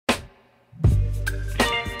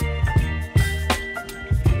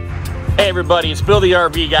Hey everybody, it's Bill the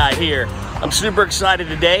RV Guy here. I'm super excited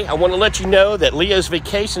today. I want to let you know that Leo's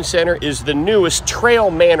Vacation Center is the newest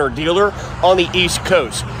TrailManor dealer on the East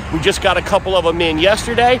Coast. We just got a couple of them in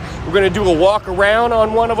yesterday. We're going to do a walk around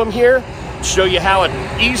on one of them here, show you how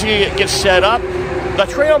easy it gets set up. The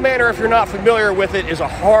TrailManor, if you're not familiar with it, is a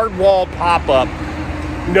hard-walled pop-up.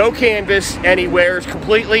 No canvas anywhere, it's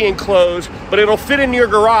completely enclosed, but it'll fit in your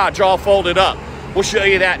garage all folded up. We'll show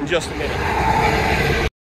you that in just a minute.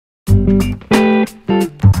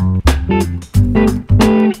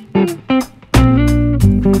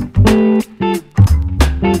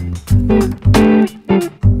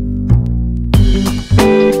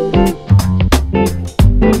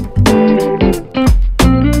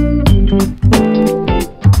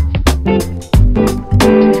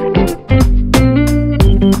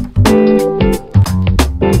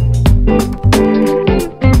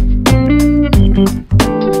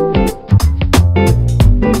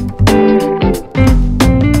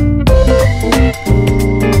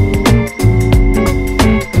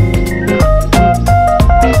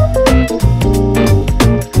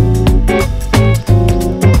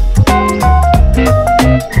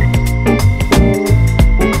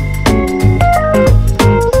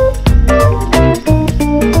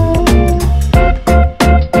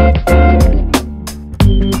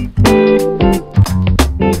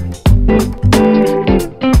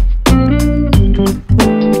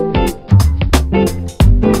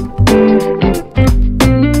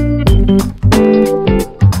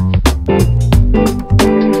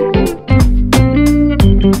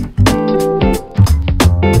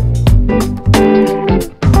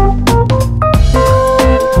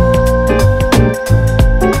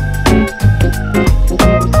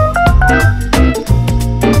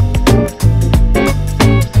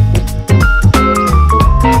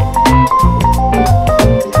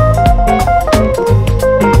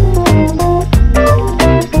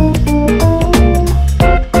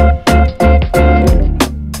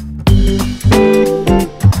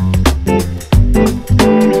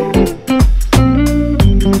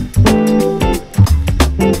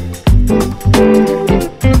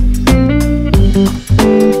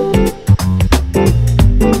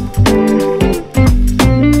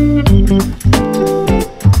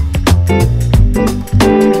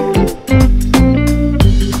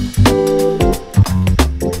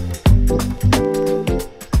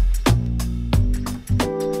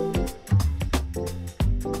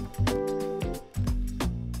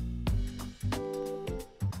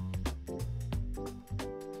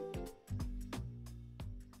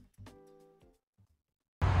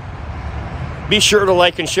 Be sure to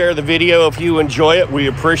like and share the video if you enjoy it. We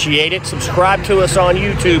appreciate it. Subscribe to us on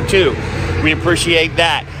YouTube too. We appreciate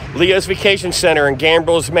that. Leo's Vacation Center in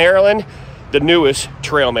Gambrills, Maryland, the newest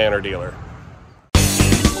TrailManor dealer.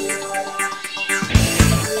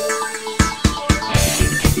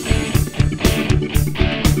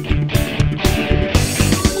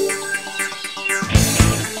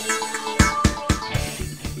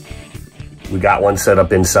 We got one set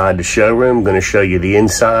up inside the showroom. I'm going to show you the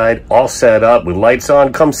inside, all set up with lights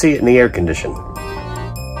on. Come see it in the air condition.